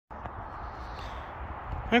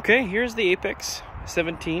Okay, here's the Apex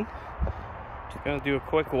 17. Just gonna do a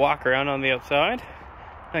quick walk around on the outside.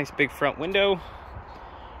 Nice big front window.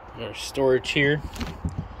 There's storage here.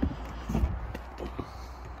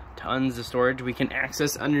 Tons of storage we can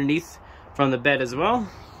access underneath from the bed as well.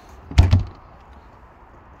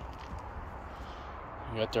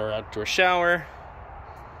 We got our outdoor shower.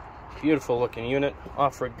 Beautiful looking unit.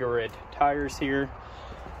 Off-road grid tires here.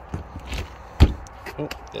 Oh,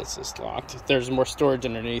 this is locked. There's more storage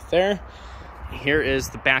underneath there. Here is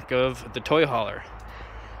the back of the toy hauler.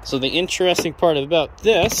 So the interesting part about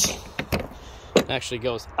this actually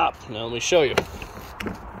goes up. Now let me show you.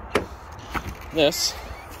 This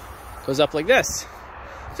goes up like this.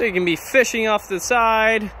 So you can be fishing off the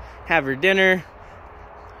side, have your dinner.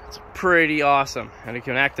 It's pretty awesome. And it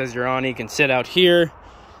can act as your awning. You can sit out here.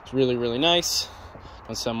 It's really, really nice.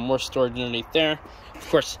 And some more storage underneath there. Of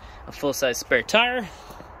course, a full-size spare tire.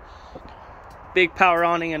 Big power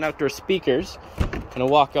awning and outdoor speakers. Gonna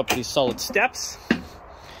walk up these solid steps.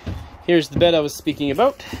 Here's the bed I was speaking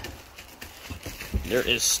about. There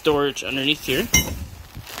is storage underneath here.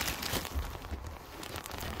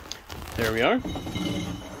 There we are.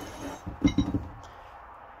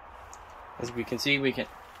 As we can see, we can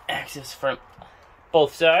access from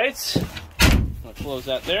both sides. I'll close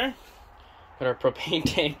that there. Got our propane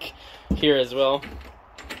tank here as well.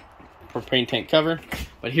 Propane tank cover.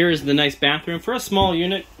 But here is the nice bathroom. For a small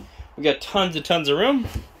unit, we got tons of room.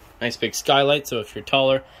 Nice big skylight, so if you're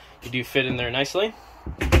taller, you do fit in there nicely.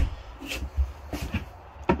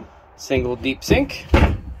 Single deep sink.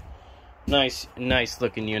 Nice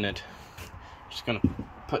looking unit. Just gonna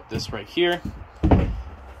put this right here.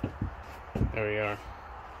 There we are.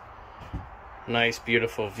 Nice,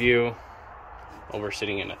 beautiful view while we're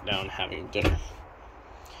sitting in it down having dinner.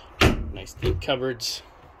 Nice deep cupboards.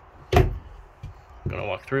 Gonna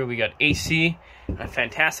walk through. We got AC, a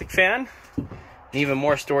fantastic fan, and even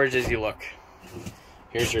more storage as you look.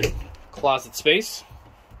 Here's your closet space.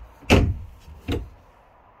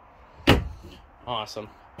 Awesome.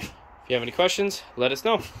 If you have any questions, let us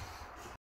know.